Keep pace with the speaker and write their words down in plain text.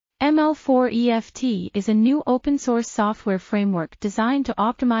ML4EFT is a new open-source software framework designed to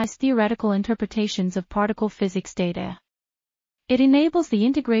optimize theoretical interpretations of particle physics data. It enables the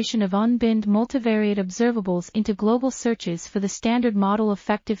integration of unbinned multivariate observables into global searches for the Standard Model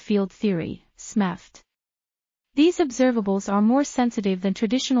Effective Field Theory, SMEFT. These observables are more sensitive than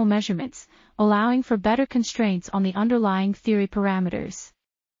traditional measurements, allowing for better constraints on the underlying theory parameters.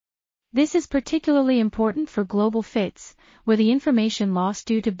 This is particularly important for global fits, where the information lost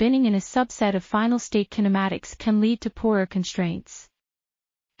due to binning in a subset of final state kinematics can lead to poorer constraints.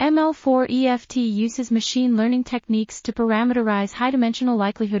 ML4EFT uses machine learning techniques to parameterize high-dimensional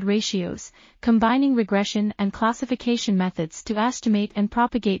likelihood ratios, combining regression and classification methods to estimate and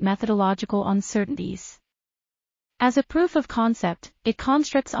propagate methodological uncertainties. As a proof of concept, it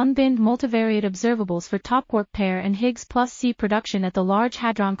constructs unbinned multivariate observables for top-quark pair and Higgs plus C production at the Large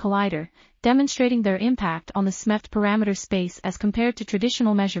Hadron Collider, demonstrating their impact on the SMEFT parameter space as compared to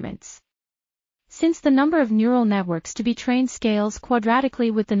traditional measurements. Since the number of neural networks to be trained scales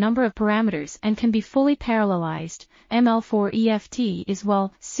quadratically with the number of parameters and can be fully parallelized, ML4EFT is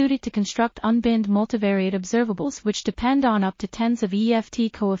well suited to construct unbinned multivariate observables which depend on up to tens of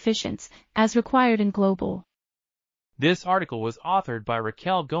EFT coefficients, as required in global. This article was authored by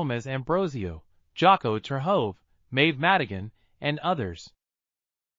Raquel Ambrosio, Jaco, Hoeve, Maeve, Madigan, and others.